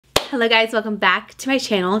Hello guys, welcome back to my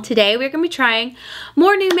channel. Today we're gonna be trying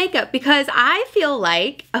more new makeup because I feel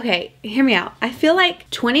like, okay, hear me out. I feel like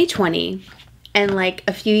 2020 and like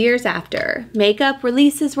a few years after, makeup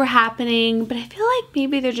releases were happening, but I feel like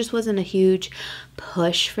maybe there just wasn't a huge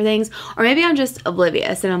push for things, or maybe I'm just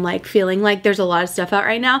oblivious and I'm like feeling like there's a lot of stuff out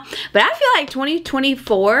right now. But I feel like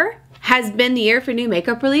 2024 has been the year for new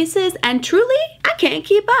makeup releases, and truly, I can't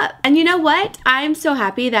keep up. And you know what? I'm so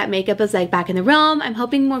happy that makeup is like back in the realm. I'm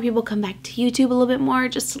hoping more people come back to YouTube a little bit more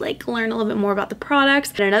just to like learn a little bit more about the products.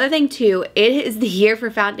 And another thing too, it is the year for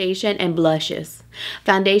foundation and blushes.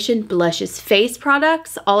 Foundation, blushes, face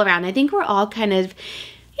products all around. I think we're all kind of,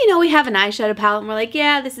 you know, we have an eyeshadow palette and we're like,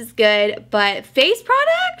 yeah, this is good, but face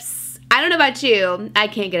products? I don't know about you, I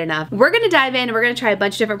can't get enough. We're gonna dive in and we're gonna try a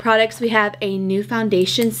bunch of different products. We have a new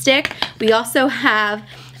foundation stick. We also have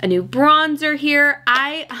a new bronzer here.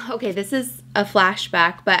 Okay, this is a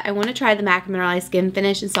flashback, but I wanna try the MAC Mineralized Skin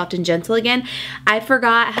Finish in Soft and Gentle again. I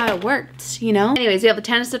forgot how it worked, you know? Anyways, we have a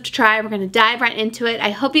ton of stuff to try. We're gonna dive right into it. I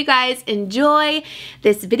hope you guys enjoy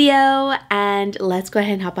this video, and let's go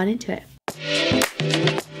ahead and hop on into it.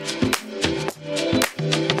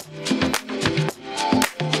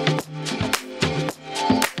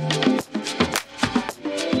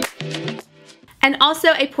 And also,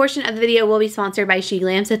 a portion of the video will be sponsored by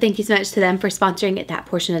Sheglam, so thank you so much to them for sponsoring that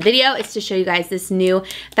portion of the video. It's to show you guys this new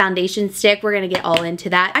foundation stick. We're gonna get all into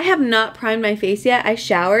that. I have not primed my face yet. I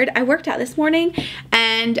showered. I worked out this morning,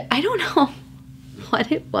 and I don't know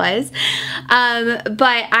what it was,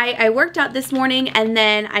 but I worked out this morning, and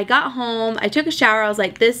then I got home. I took a shower. I was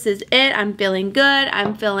like, this is it. I'm feeling good.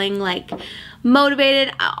 I'm feeling like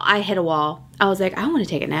motivated. I hit a wall. I was like, I want to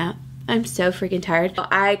take a nap. I'm so freaking tired.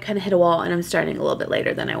 I kind of hit a wall and I'm starting a little bit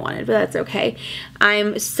later than I wanted, but that's okay.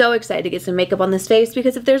 I'm so excited to get some makeup on this face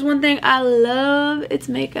because if there's one thing I love, it's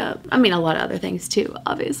makeup. I mean, a lot of other things too,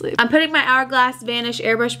 obviously. I'm putting my Hourglass Vanish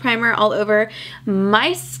Airbrush Primer all over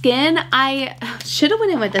my skin. I should have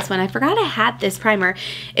went in with this one. I forgot I had this primer.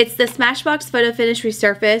 It's the Smashbox Photo Finish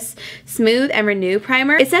Resurface Smooth and Renew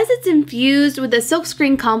Primer. It says it's infused with the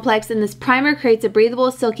silkscreen complex, and this primer creates a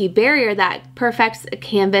breathable, silky barrier that perfects a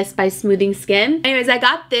canvas by smoothing skin. Anyways, I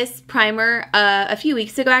got this primer a few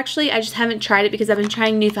weeks ago actually. I just haven't tried it because I've been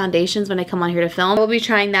trying new foundations when I come on here to film. We'll be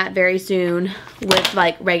trying that very soon with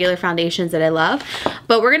like regular foundations that I love.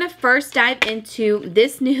 But we're gonna first dive into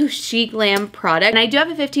this new Sheglam product. And I do have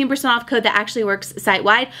a 15% off code that actually works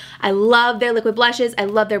site-wide. I love their liquid blushes. I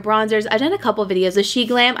love their bronzers. I've done a couple videos with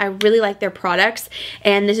Sheglam. I really like their products.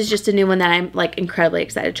 And this is just a new one that I'm like incredibly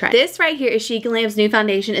excited to try. This right here is Sheglam's new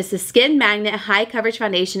foundation. It's the Skin Magnet High Coverage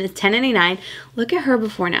Foundation. It's $10.99. Look at her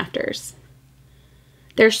before and afters.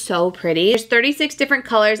 They're so pretty. There's 36 different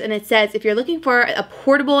colors, and it says, if you're looking for a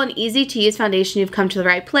portable and easy to use foundation, you've come to the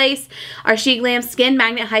right place. Our Sheglam Skin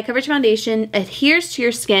Magnet High Coverage Foundation adheres to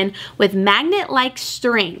your skin with magnet-like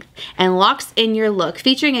strength and locks in your look.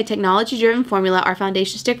 Featuring a technology-driven formula, our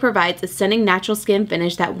foundation stick provides a stunning natural skin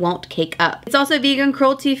finish that won't cake up. It's also vegan,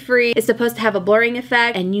 cruelty-free. It's supposed to have a blurring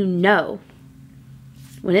effect, and you know,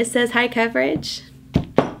 when it says high coverage,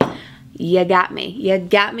 you got me. You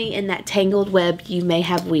got me in that tangled web you may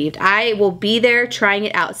have weaved. I will be there trying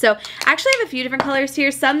it out. So I actually have a few different colors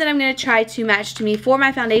here. Some that I'm going to try to match to me for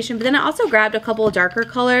my foundation, but then I also grabbed a couple of darker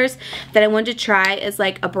colors that I wanted to try as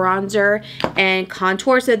like a bronzer and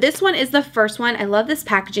contour. So this one is the first one. I love this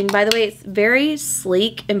packaging. By the way, it's very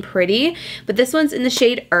sleek and pretty, but this one's in the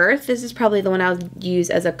shade Earth. This is probably the one I would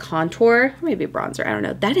use as a contour, maybe a bronzer. I don't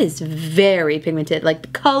know. That is very pigmented. Like the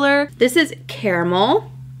color. This is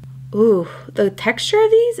caramel. Ooh, the texture of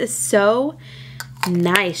these is so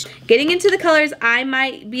nice. Getting into the colors I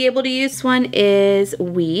might be able to use. This one is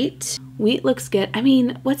Wheat. Wheat looks good. I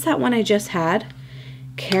mean, what's that one I just had?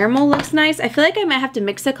 Caramel looks nice. I feel like I might have to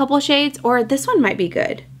mix a couple shades, or this one might be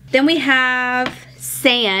good. Then we have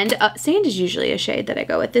Sand. Sand is usually a shade that I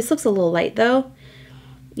go with. This looks a little light though.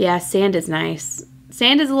 Yeah, Sand is nice.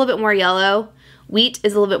 Sand is a little bit more yellow. Wheat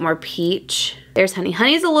is a little bit more peach. There's Honey.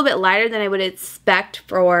 Honey is a little bit lighter than I would expect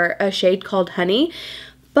for a shade called Honey,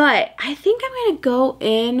 but I think I'm gonna go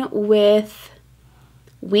in with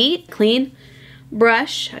Wheat. Clean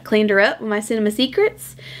brush. I cleaned her up with my Cinema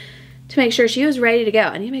Secrets to make sure she was ready to go.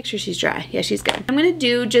 I need to make sure she's dry. Yeah, she's good. I'm gonna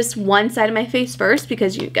do just one side of my face first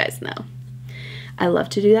because you guys know I love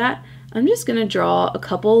to do that. I'm just gonna draw a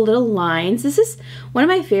couple little lines. This is one of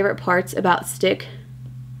my favorite parts about stick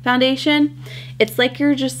foundation. It's like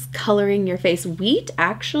you're just coloring your face. Wheat,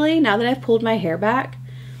 actually, now that I've pulled my hair back,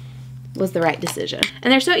 was the right decision.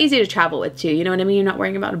 And they're so easy to travel with too, you know what I mean? You're not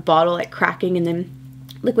worrying about a bottle like cracking and then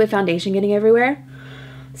liquid foundation getting everywhere.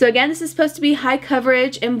 So again, this is supposed to be high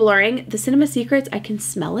coverage and blurring. The Cinema Secrets, I can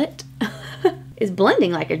smell it, is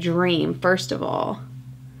blending like a dream, first of all.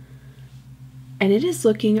 And it is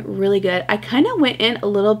looking really good. I kind of went in a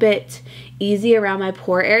little bit easy around my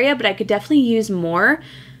pore area, but I could definitely use more.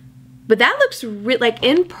 But that looks like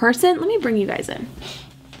in person. Let me bring you guys in.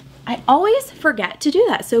 I always forget to do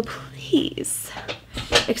that, so please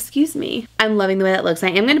excuse me. I'm loving the way that looks. I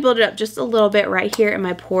am going to build it up just a little bit right here in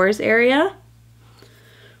my pores area.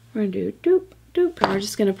 We're going to do doop, doop, and we're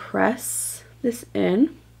just going to press this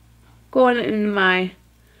in. Going in my,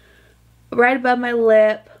 right above my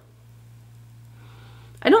lip.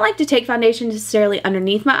 I don't like to take foundation necessarily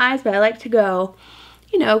underneath my eyes, but I like to go,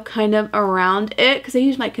 you know, kind of around it because I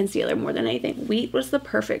use my concealer more than anything. Wheat was the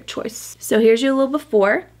perfect choice. So here's your little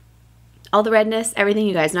before. All the redness, everything,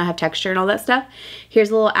 you guys know I have texture and all that stuff.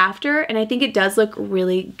 Here's a little after, and I think it does look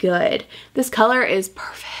really good. This color is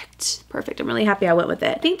perfect. Perfect. I'm really happy I went with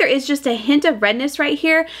it. I think there is just a hint of redness right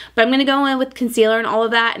here, but I'm going to go in with concealer and all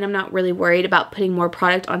of that, and I'm not really worried about putting more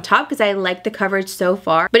product on top because I like the coverage so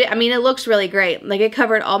far. But I mean, it looks really great. Like, it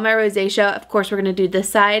covered all my rosacea. Of course, we're going to do this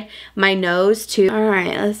side, my nose too. All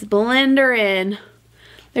right, let's blend her in.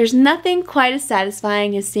 There's nothing quite as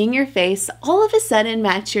satisfying as seeing your face all of a sudden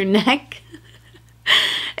match your neck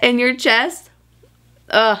and your chest.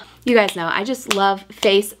 Ugh, you guys know, I just love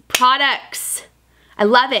face products. I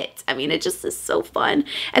love it. I mean, it just is so fun.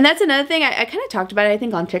 And that's another thing, I kind of talked about it, I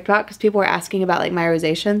think, on TikTok because people were asking about like my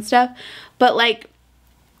rosacea and stuff. But like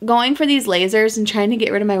going for these lasers and trying to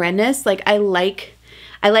get rid of my redness, like I like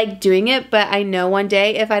doing it, but I know one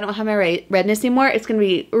day if I don't have my redness anymore, it's going to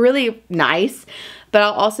be really nice. But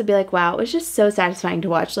I'll also be like, wow, it was just so satisfying to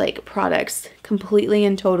watch like products completely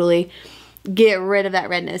and totally get rid of that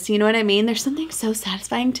redness. You know what I mean? There's something so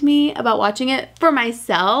satisfying to me about watching it for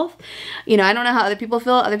myself. You know, I don't know how other people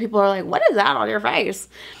feel. Other people are like, what is that on your face?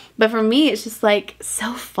 But for me, it's just like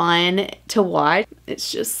so fun to watch. It's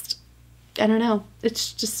just, I don't know.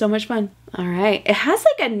 It's just so much fun. All right. It has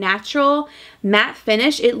like a natural matte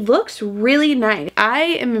finish. It looks really nice. I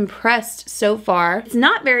am impressed so far. It's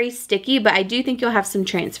not very sticky, but I do think you'll have some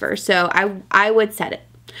transfer. So I would set it.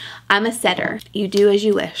 I'm a setter. You do as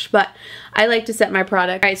you wish, but I like to set my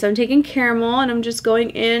product. All right, so I'm taking caramel and I'm just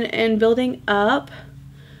going in and building up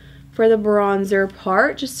for the bronzer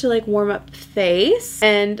part just to like warm up the face.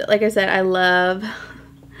 And like I said, I love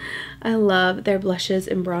their blushes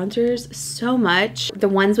and bronzers so much. The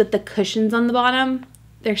ones with the cushions on the bottom,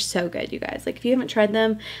 they're so good, you guys. Like, if you haven't tried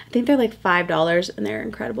them, I think they're like $5 and they're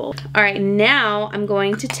incredible. All right, now I'm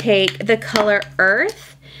going to take the color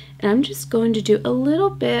Earth and I'm just going to do a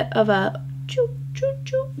little bit of a choo choo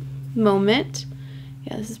choo moment.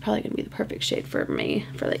 Yeah, this is probably gonna be the perfect shade for me,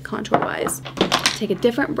 for like contour wise. Take a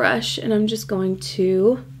different brush and I'm just going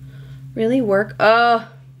to really work. Oh,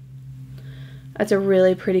 that's a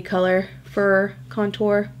really pretty color for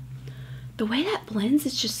contour. The way that blends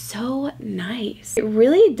is just so nice. It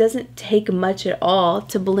really doesn't take much at all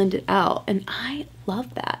to blend it out, and I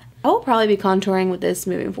love that. I will probably be contouring with this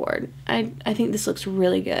moving forward. I think this looks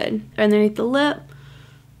really good. Underneath the lip,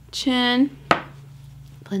 chin,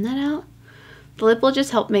 blend that out. The lip will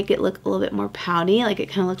just help make it look a little bit more pouty, like it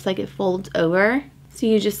kind of looks like it folds over. So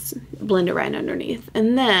you just blend it right underneath.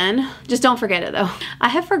 And then, just don't forget it though. I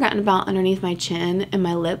have forgotten about underneath my chin and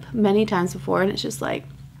my lip many times before, and it's just like,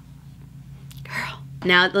 girl.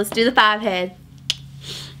 Now let's do the 5 head.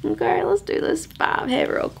 Okay, let's do this 5 head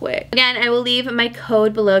real quick. Again, I will leave my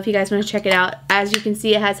code below if you guys want to check it out. As you can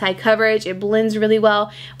see, it has high coverage. It blends really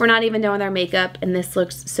well. We're not even done with our makeup, and this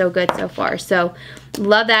looks so good so far. So,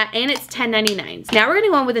 love that. And it's $10.99. Now we're going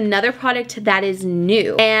to go on with another product that is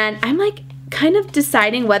new. And I'm like kind of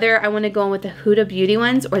deciding whether I want to go on with the Huda Beauty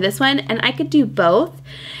ones or this one. And I could do both.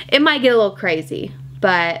 It might get a little crazy,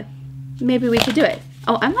 but maybe we could do it.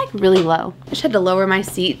 Oh, I'm like really low. I just had to lower my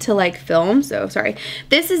seat to like film, so sorry.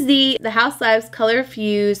 This is the Haus Labs Color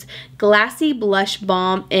Fuse Glassy Blush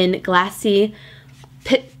Balm in Glassy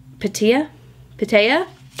Pitaya?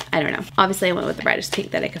 I don't know. Obviously, I went with the brightest pink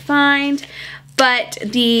that I could find. But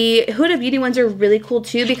the Huda Beauty ones are really cool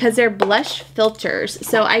too because they're blush filters.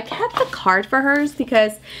 So I kept the card for hers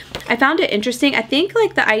because I found it interesting. I think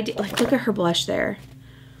like the idea, like look at her blush there.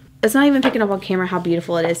 It's not even picking up on camera how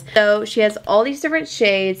beautiful it is. So she has all these different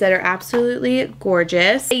shades that are absolutely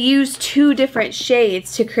gorgeous. I used 2 different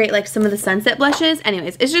shades to create like some of the sunset blushes.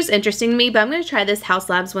 Anyways, it's just interesting to me, but I'm going to try this Haus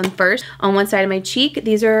Labs one first on one side of my cheek.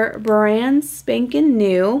 These are brand spanking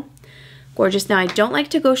new. Gorgeous. Now I don't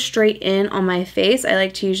like to go straight in on my face. I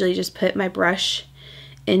like to usually just put my brush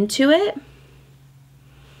into it.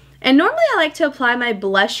 And normally I like to apply my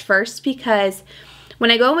blush first because when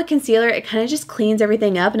I go in with concealer, it kind of just cleans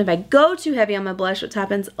everything up. And if I go too heavy on my blush, which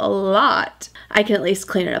happens a lot, I can at least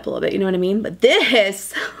clean it up a little bit, you know what I mean? But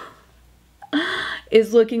this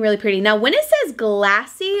is looking really pretty. Now, when it says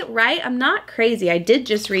glassy, right, I'm not crazy. I did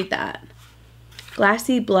just read that.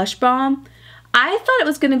 Glassy blush balm. I thought it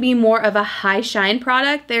was going to be more of a high shine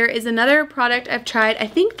product. There is another product I've tried. I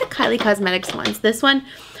think the Kylie Cosmetics ones. This one,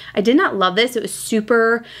 I did not love this. It was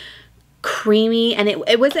super creamy and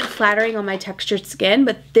it wasn't flattering on my textured skin,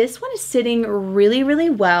 but this one is sitting really,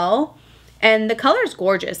 really well. And the color is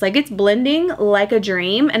gorgeous. Like, it's blending like a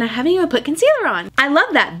dream, and I haven't even put concealer on. I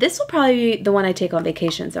love that. This will probably be the one I take on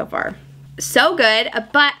vacation so far. So good,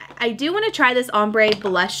 but I do want to try this ombre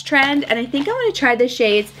blush trend, and I think I want to try the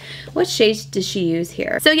shades. What shades does she use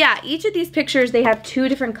here? So yeah, each of these pictures, they have 2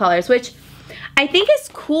 different colors, which I think is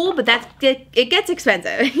cool, but it gets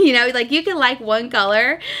expensive. You know, like, you can like one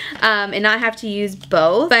color and not have to use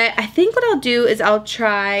both. But I think what I'll do is I'll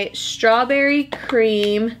try Strawberry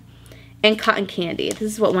Cream and Cotton Candy.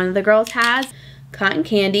 This is what one of the girls has. Cotton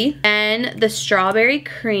Candy and the Strawberry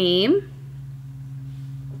Cream.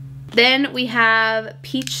 Then we have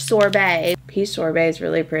Peach Sorbet. Peach Sorbet is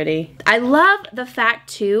really pretty. I love the fact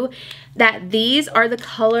too that these are the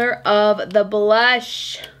color of the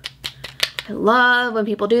blush. I love when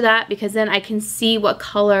people do that because then I can see what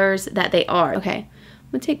colors that they are. Okay,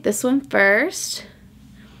 I'm gonna take this one first.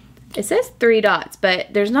 It says 3 dots,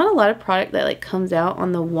 but there's not a lot of product that like comes out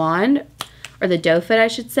on the wand, or the doe foot I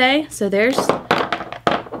should say. So there's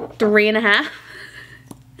 3.5.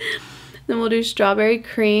 Then we'll do Strawberry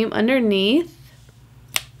Cream underneath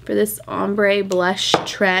for this ombre blush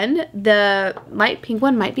trend. The light pink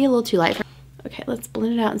one might be a little too light. Okay, let's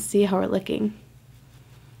blend it out and see how we're looking.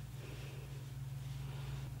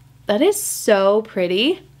 That is so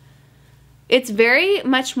pretty. It's very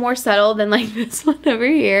much more subtle than like this one over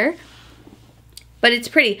here. But it's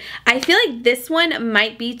pretty. I feel like this one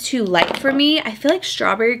might be too light for me. I feel like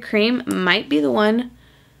Strawberry Cream might be the one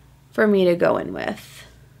for me to go in with.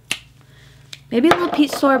 Maybe a little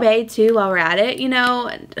Peach Sorbet too while we're at it, you know.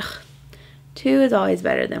 And, 2 is always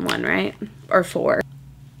better than 1, right? Or 4.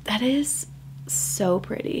 That is so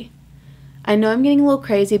pretty. I know I'm getting a little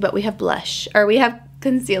crazy, but we have blush, or we have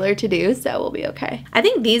concealer to do, so we'll be okay. I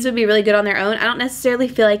think these would be really good on their own. I don't necessarily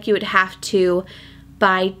feel like you would have to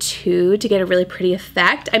buy 2 to get a really pretty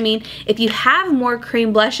effect. I mean, if you have more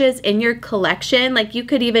cream blushes in your collection, like, you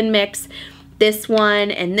could even mix this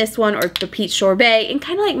one and this one, or the Peach Sorbet, and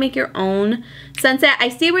kind of like make your own sunset. I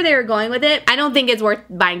see where they were going with it. I don't think it's worth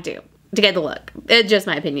buying 2 to get the look. It's just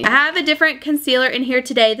my opinion. I have a different concealer in here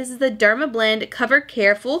today. This is the Dermablend Cover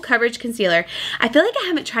Care Full Coverage Concealer. I feel like I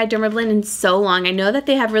haven't tried Dermablend in so long. I know that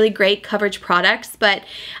they have really great coverage products, but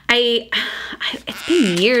it's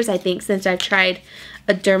been years, I think, since I've tried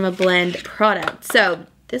a Dermablend product. So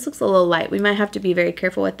this looks a little light. We might have to be very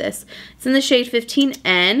careful with this. It's in the shade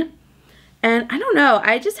 15N. And I don't know,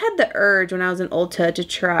 I just had the urge when I was in Ulta to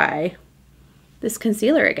try this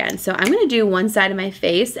concealer again. So I'm going to do one side of my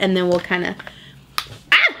face, and then we'll kind of,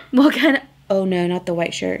 oh no, not the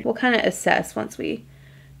white shirt. We'll kind of assess once we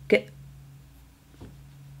get,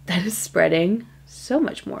 that is spreading so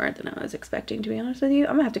much more than I was expecting, to be honest with you.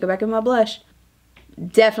 I'm going to have to go back in my blush.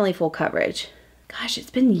 Definitely full coverage. Gosh, it's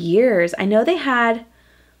been years. I know they had,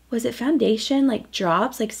 was it foundation, like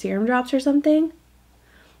drops, like serum drops or something?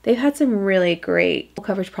 They've had some really great full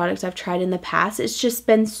coverage products I've tried in the past. It's just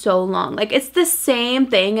been so long. Like, it's the same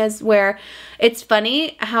thing as where it's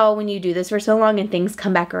funny how when you do this for so long and things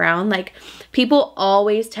come back around, like, people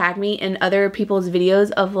always tag me in other people's videos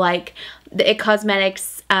of like the IT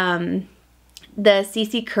Cosmetics, the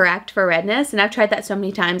CC Correct for redness, and I've tried that so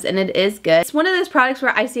many times and it is good. It's one of those products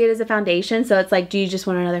where I see it as a foundation, so it's like, do you just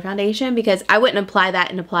want another foundation? Because I wouldn't apply that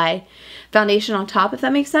and apply foundation on top, if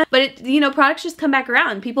that makes sense. But it, you know, products just come back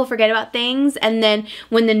around. People forget about things, and then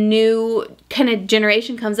when the new kind of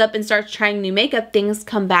generation comes up and starts trying new makeup, things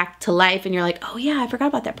come back to life and you're like, oh yeah, I forgot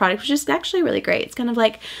about that product, which is actually really great. It's kind of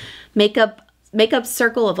like makeup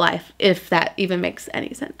circle of life, if that even makes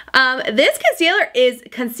any sense. This concealer is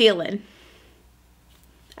concealing.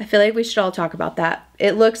 I feel like we should all talk about that.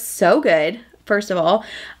 It looks so good. First of all,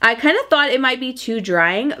 I kind of thought it might be too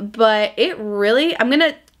drying, but it really, I'm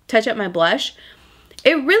gonna touch up my blush.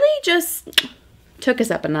 It really just took us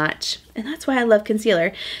up a notch, and that's why I love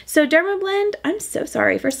concealer. So Dermablend, I'm so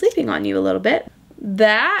sorry for sleeping on you a little bit.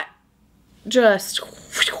 That just,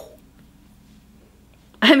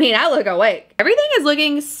 I mean, I look awake. Everything is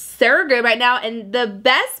looking so good right now, and the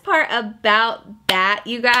best part about that,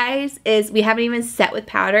 you guys, is we haven't even set with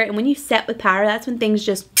powder, and when you set with powder, that's when things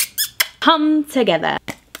just come together.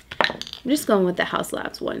 I'm just going with the House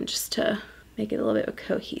Labs one just to make it a little bit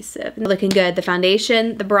cohesive. Looking good. The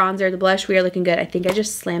foundation, the bronzer, the blush, we are looking good. I think I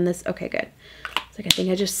just slammed this. Okay, good. It's like I think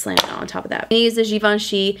I just slammed it on top of that. I'm gonna use the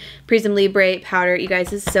Givenchy Prism Libre powder. You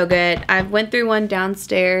guys, this is so good. I went through one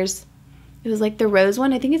downstairs. It was like the rose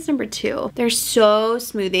one. I think it's number 2. They're so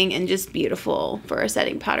smoothing and just beautiful for a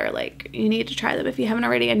setting powder. Like, you need to try them if you haven't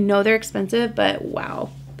already. I know they're expensive, but wow.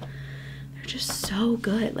 They're just so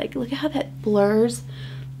good. Like, look at how that blurs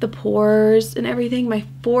the pores and everything. My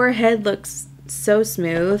forehead looks so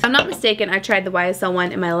smooth. If I'm not mistaken, I tried the YSL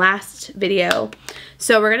one in my last video.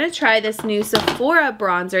 So we're going to try this new Sephora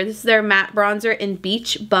bronzer. This is their matte bronzer in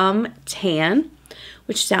Beach Bum Tan,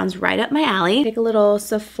 which sounds right up my alley. Take a little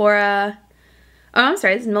Sephora... Oh, I'm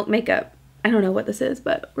sorry, this is Milk Makeup. I don't know what this is,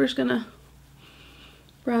 but we're just gonna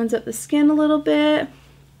bronze up the skin a little bit.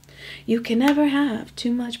 You can never have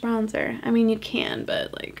too much bronzer. I mean, you can,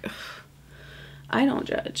 but like, ugh, I don't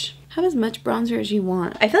judge. Have as much bronzer as you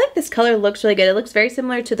want. I feel like this color looks really good. It looks very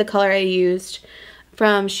similar to the color I used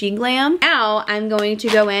from Sheglam. Now I'm going to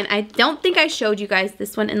go in. I don't think I showed you guys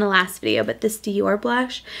this one in the last video, but this Dior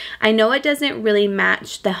blush. I know it doesn't really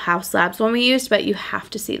match the House Labs one we used, but you have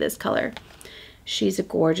to see this color. She's a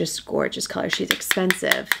gorgeous, gorgeous color. She's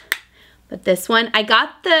expensive. But this one, I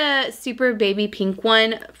got the super baby pink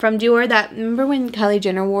one from Dior. That, remember when Kylie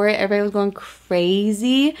Jenner wore it? Everybody was going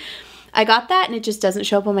crazy. I got that and it just doesn't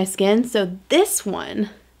show up on my skin. So this one,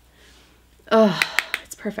 oh,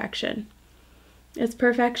 it's perfection. It's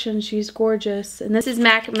perfection. She's gorgeous. And this is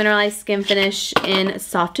MAC Mineralized Skin Finish in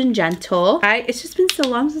Soft and Gentle. It's just been so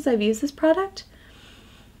long since I've used this product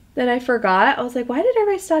that I forgot. I was like, why did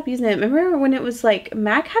everybody stop using it? Remember when it was like,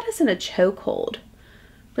 MAC had us in a chokehold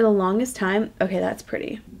for the longest time? Okay, that's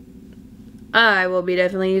pretty. I will be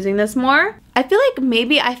definitely using this more. I feel like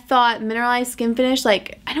maybe I thought Mineralized Skin Finish,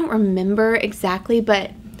 like, I don't remember exactly,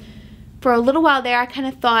 but for a little while there, I kind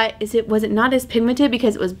of thought, was it not as pigmented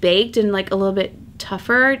because it was baked and like a little bit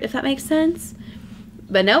tougher, if that makes sense?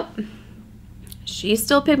 But nope. She's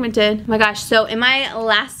still pigmented. Oh my gosh, so in my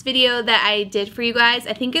last video that I did for you guys,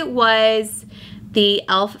 I think it was the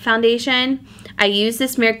e.l.f. foundation, I used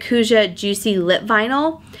this Maracuja Juicy Lip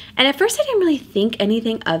Vinyl, and at first I didn't really think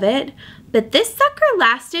anything of it, but this sucker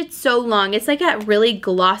lasted so long. It's like that really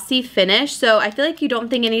glossy finish, so I feel like you don't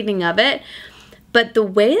think anything of it, but the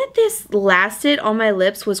way that this lasted on my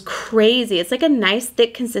lips was crazy. It's like a nice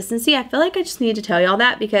thick consistency. I feel like I just need to tell y'all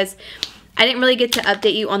that because I didn't really get to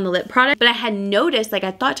update you on the lip product, but I had noticed, like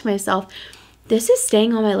I thought to myself, this is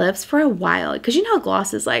staying on my lips for a while. Because you know how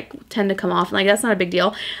glosses like tend to come off, and like that's not a big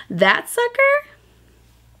deal. That sucker,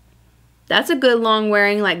 that's a good long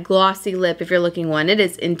wearing like glossy lip if you're looking one. It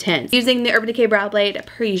is intense. Using the Urban Decay Brow Blade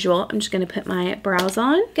per usual, I'm just going to put my brows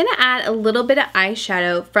on. Gonna add a little bit of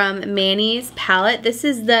eyeshadow from Manny's palette. This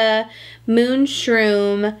is the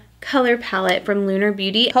Moonshroom color palette from Lunar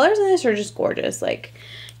Beauty. Colors in this are just gorgeous. Like,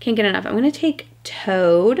 can't get enough. I'm going to take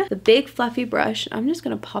Toad, the big fluffy brush. I'm just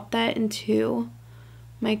going to pop that into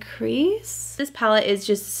my crease. This palette is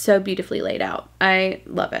just so beautifully laid out. I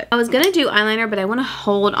love it. I was going to do eyeliner, but I want to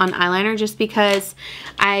hold on eyeliner just because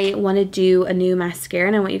I want to do a new mascara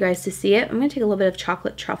and I want you guys to see it. I'm going to take a little bit of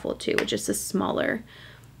Chocolate Truffle too, which is a smaller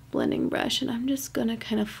blending brush. And I'm just going to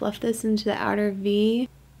kind of fluff this into the outer V.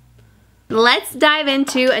 Let's dive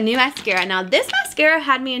into a new mascara. Now this mascara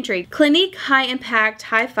had me intrigued. Clinique High Impact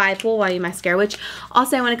High Five Full Volume Mascara, which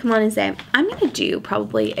also I want to come on and say, I'm going to do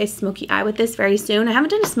probably a smoky eye with this very soon. I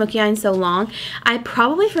haven't done a smoky eye in so long. I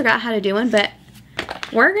probably forgot how to do one, but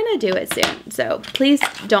we're going to do it soon. So please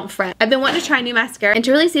don't fret. I've been wanting to try new mascara, and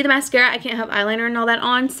to really see the mascara, I can't have eyeliner and all that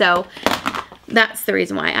on, so that's the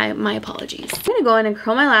reason why. My apologies. I'm going to go in and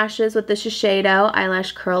curl my lashes with the Shiseido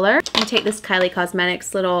Eyelash Curler and take this Kylie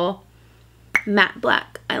Cosmetics little matte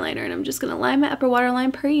black eyeliner, and I'm just gonna line my upper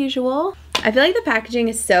waterline per usual. I feel like the packaging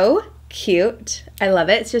is so cute. I love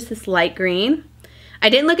it. It's just this light green. I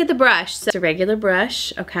didn't look at the brush, so it's a regular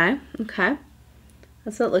brush. Okay, okay.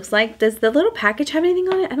 That's what it looks like. Does the little package have anything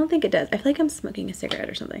on it? I don't think it does. I feel like I'm smoking a cigarette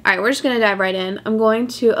or something. All right, we're just gonna dive right in. I'm going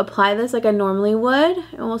to apply this like I normally would,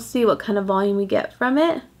 and we'll see what kind of volume we get from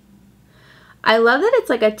it. I love that it's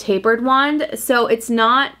like a tapered wand, so it's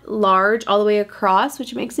not large all the way across,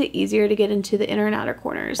 which makes it easier to get into the inner and outer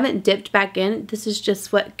corners. I haven't dipped back in. This is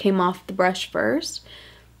just what came off the brush first.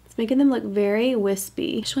 It's making them look very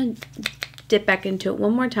wispy. I just want to dip back into it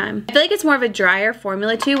one more time. I feel like it's more of a drier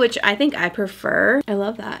formula too, which I think I prefer. I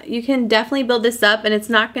love that. You can definitely build this up and it's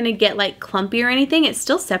not going to get like clumpy or anything. It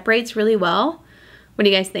still separates really well. What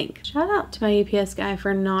do you guys think? Shout out to my UPS guy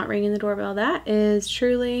for not ringing the doorbell. That is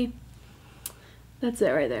truly... That's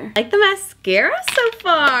it right there. I like the mascara so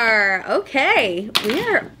far. Okay, we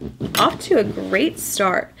are off to a great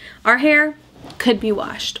start. Our hair, could be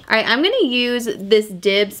washed. All right, I'm gonna use this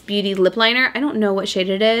Dibs Beauty lip liner. I don't know what shade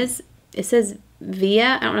it is. It says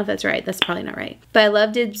Via. I don't know if that's right. That's probably not right. But I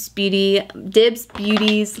love Dibs Beauty,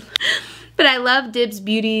 but I love Dibs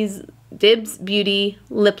Beauty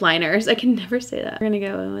lip liners. I can never say that. We're gonna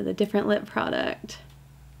go in with a different lip product.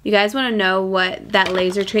 You guys wanna know what that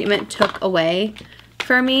laser treatment took away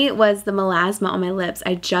for me? Was the melasma on my lips.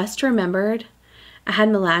 I just remembered I had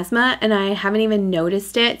melasma and I haven't even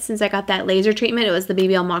noticed it since I got that laser treatment. It was the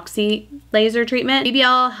BBL Moxie laser treatment.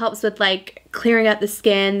 BBL helps with like clearing up the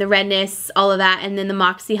skin, the redness, all of that, and then the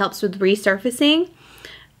Moxie helps with resurfacing.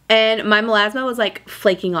 And my melasma was like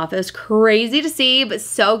flaking off. It was crazy to see, but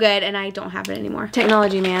so good, and I don't have it anymore.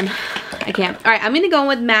 Technology, man. I can't. All right, I'm gonna go in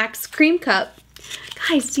with MAC's Cream Cup.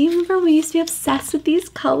 Guys, do you remember we used to be obsessed with these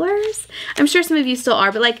colors? I'm sure some of you still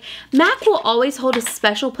are, but like MAC will always hold a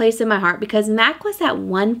special place in my heart because MAC was that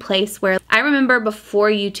one place where I remember before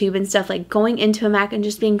YouTube and stuff, like going into a MAC and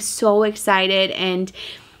just being so excited and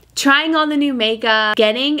trying on the new makeup.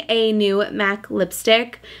 Getting a new MAC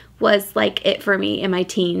lipstick was like it for me in my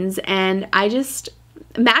teens, and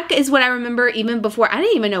MAC is what I remember even before. I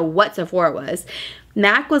didn't even know what Sephora was.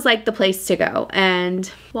 MAC was like the place to go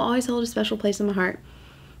and will always hold a special place in my heart.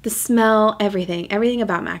 The smell, everything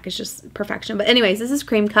about MAC is just perfection. But anyways, this is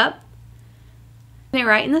Cream Cup. Put it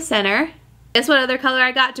right in the center. Guess what other color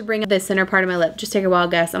I got to bring up the center part of my lip? Just take a wild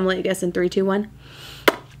guess. I'm gonna let you guess in 3, 2, 1.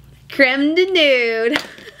 Creme de Nude.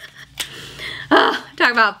 Oh,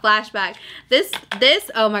 talk about flashback. This,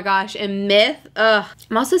 oh my gosh, and Myth. Ugh.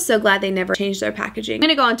 I'm also so glad they never changed their packaging. I'm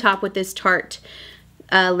gonna go on top with this Tarte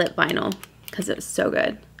lip vinyl because it was so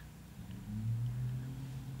good.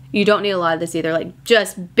 You don't need a lot of this either, like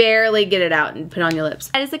just barely get it out and put it on your lips.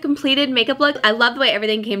 That is a completed makeup look. I love the way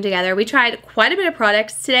everything came together. We tried quite a bit of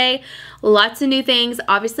products today, lots of new things.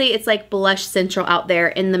 Obviously it's like blush central out there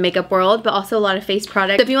in the makeup world, but also a lot of face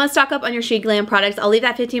products. So if you want to stock up on your Sheglam products, I'll leave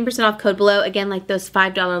that 15% off code below. Again, like those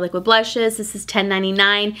 $5 liquid blushes, this is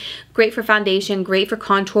 $10.99. Great for foundation, great for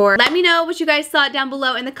contour. Let me know what you guys thought down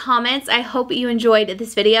below in the comments. I hope you enjoyed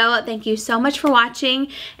this video. Thank you so much for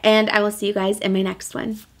watching, and I will see you guys in my next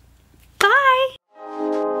one.